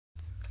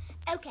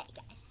Okay,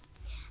 guys.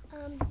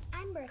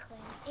 I'm Brooklyn,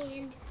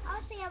 and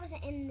I'll say I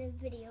wasn't in the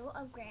video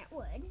of Grant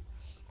Wood.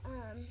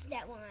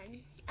 That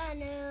one.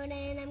 Unknown,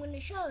 and I'm going to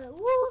show it.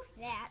 Woo!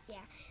 That,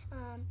 yeah.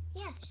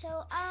 Yeah,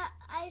 so I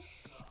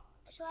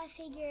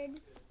figured,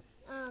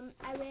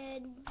 I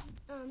would,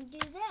 do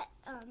that.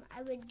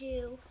 I would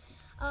do,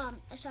 a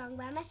song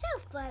by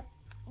myself, but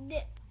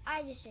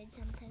I just did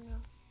something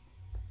wrong.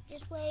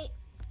 Just wait.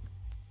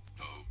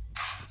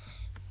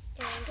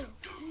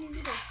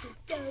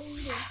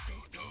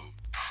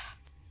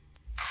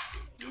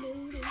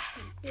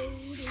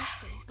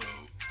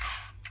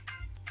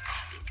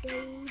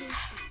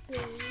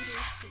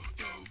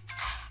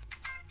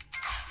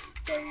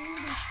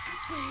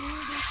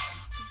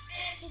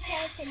 He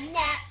says to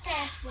nap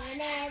test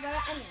whenever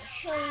I'm gonna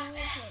show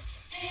it.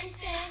 This is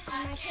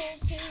my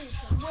chance to use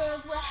the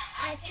world what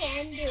I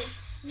can do.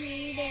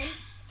 Reading,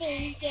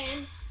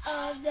 thinking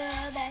of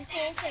the best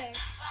answer.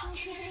 I'm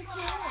keeping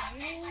cool, I'm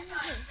in the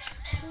place.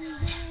 I'm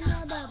in a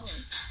bubble.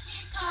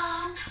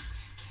 Calm.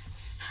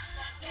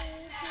 This is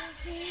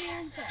the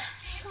answer.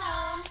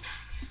 Calm.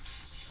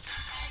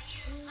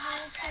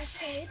 Lost my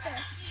paper.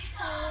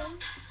 Calm.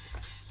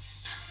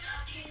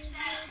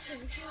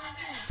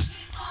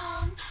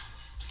 Calm.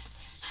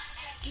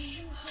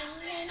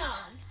 Moving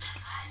on.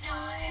 I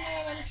know that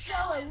I'm gonna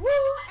show it,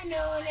 woo. I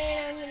know that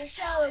I'm gonna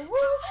show it, woo.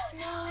 I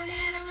know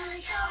that I'm gonna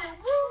show it,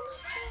 woo.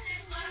 This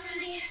is what I'm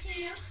gonna get to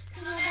you.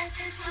 Cause my best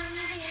is gonna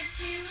get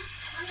to you.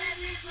 My best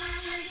is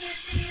gonna get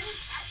to you.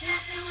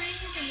 Nothing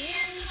waiting for me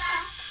to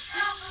stop.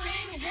 Don't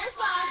believe me, just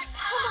watch.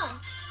 Come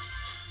on.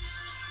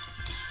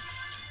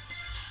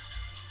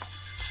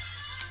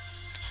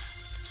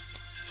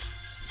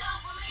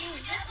 Don't believe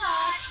me, just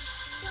watch.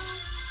 Don't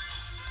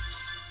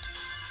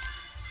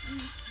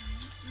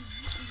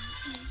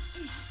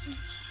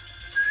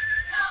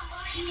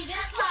believe me,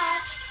 just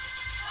watch.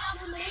 Don't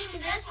believe me,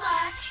 just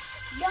watch.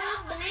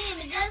 Don't believe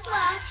me, just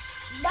watch.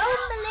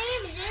 Don't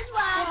believe me, just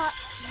watch.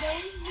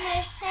 Don't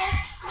listen.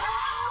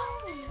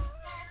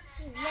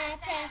 Not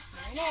fast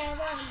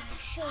whenever I'm gonna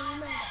show my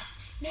best.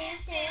 This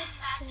is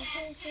my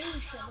chance to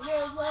show the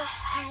world what I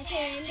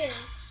can do.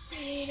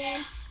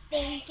 Reading,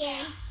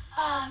 thinking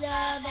of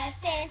the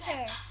best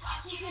answer.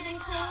 You couldn't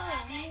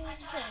call me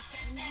first.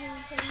 I'm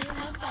using a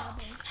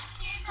bubble.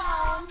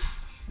 Calm.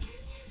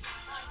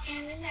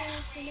 You know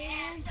the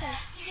answer.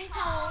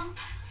 Calm.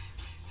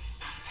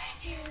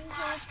 You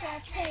have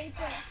scratch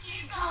paper.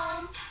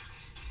 Calm.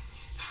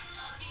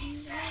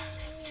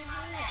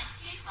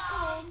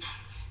 Calm.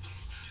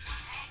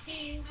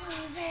 Keep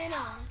moving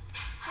on.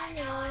 I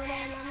know that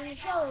I'm gonna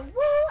show it,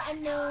 woo. I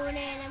know that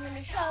I'm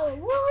gonna show it,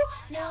 woo.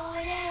 Know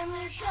that I'm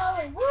gonna show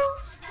it, woo.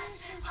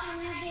 This is what I'm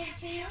gonna give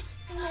to you.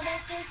 And my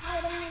best is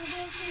what I'm gonna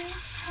give to you.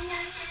 And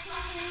that's what I'm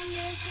gonna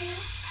give to you.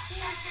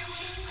 Nothing to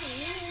me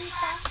and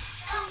stop.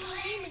 Don't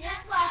believe me,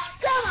 just watch.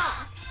 Come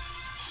on!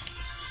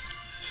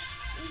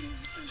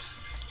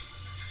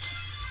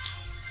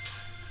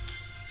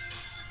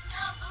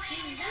 Don't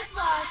believe me, just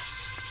watch.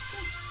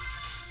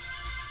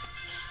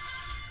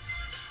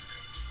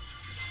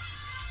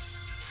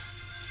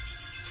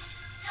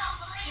 Don't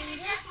believe me,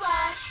 just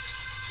watch.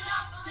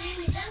 Don't believe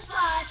me, just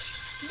watch.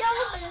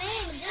 Don't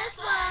believe me, just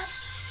watch.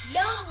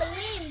 Don't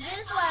believe me,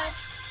 just watch.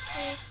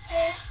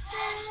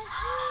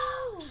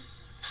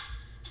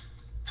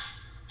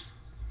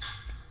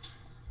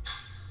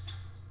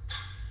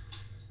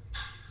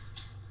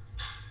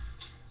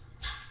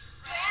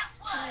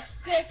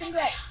 Grant and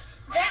great.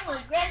 Grant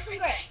Wood, great and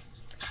great.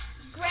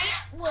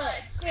 Grant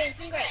Wood, great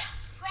and great.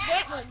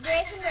 Grant Wood,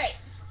 great and great.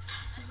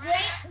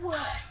 Grant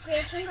Wood,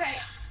 great and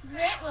great.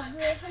 Grant Wood,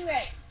 great and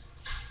great.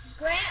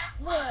 Grant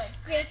Wood,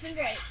 great and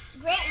great.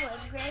 Grant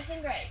Wood, great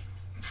and great.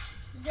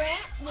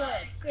 Grant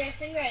Wood,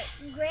 great and great.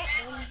 Grant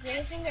Wood,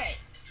 great and great.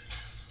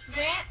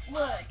 Grant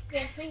Wood,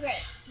 great and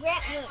great.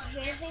 Grant Wood,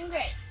 great and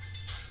great.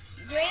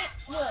 Grant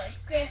Wood,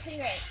 great and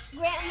great.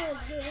 Grant Wood,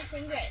 great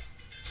and great.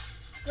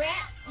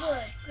 Grant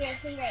Wood,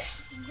 great and great.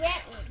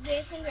 Grant Wood,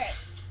 great and great.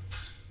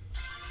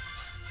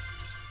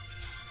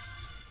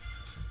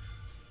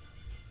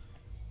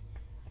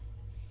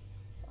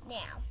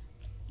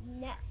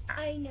 Now,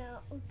 I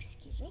know,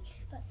 excuse me,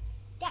 but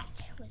that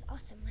was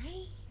awesome,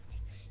 right?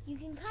 You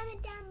can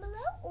comment down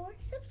below or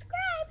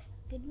subscribe.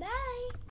 Goodbye.